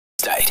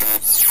State.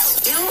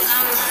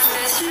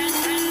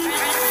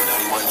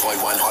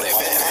 91.1 Hot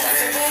FM.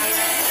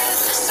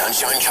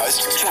 Sunshine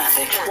Coast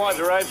traffic.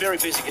 Wider Road, very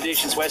busy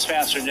conditions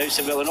westbound through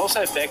Noosaville and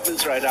also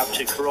Beckman's Road up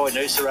to Karoy,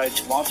 Noosa Road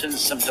to Montans.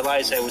 Some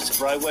delays there with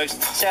some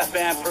roadworks.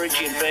 Southbound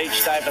Perugian Beach,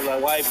 Stable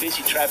Way,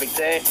 busy traffic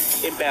there.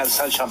 Inbound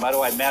Sunshine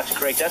Motorway, Mountain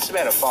Creek, that's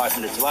about a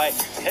 5-minute delay.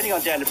 Heading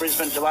on down to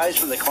Brisbane, delays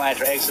from the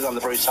Calandra exit on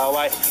the Bruce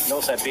Highway and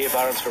also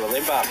Beerburrum through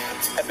Olimba.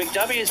 At Big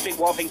W's Big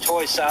Whopping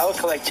Toy Sale,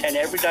 collect 10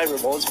 everyday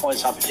rewards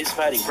points on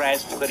participating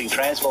brands including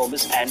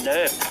Transformers and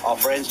Nerf.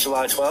 Offer ends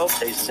July 12,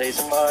 T's and C's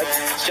applied.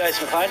 It's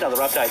Jason McLean,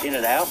 another update in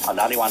and out on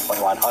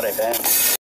 91.1 Hot FM.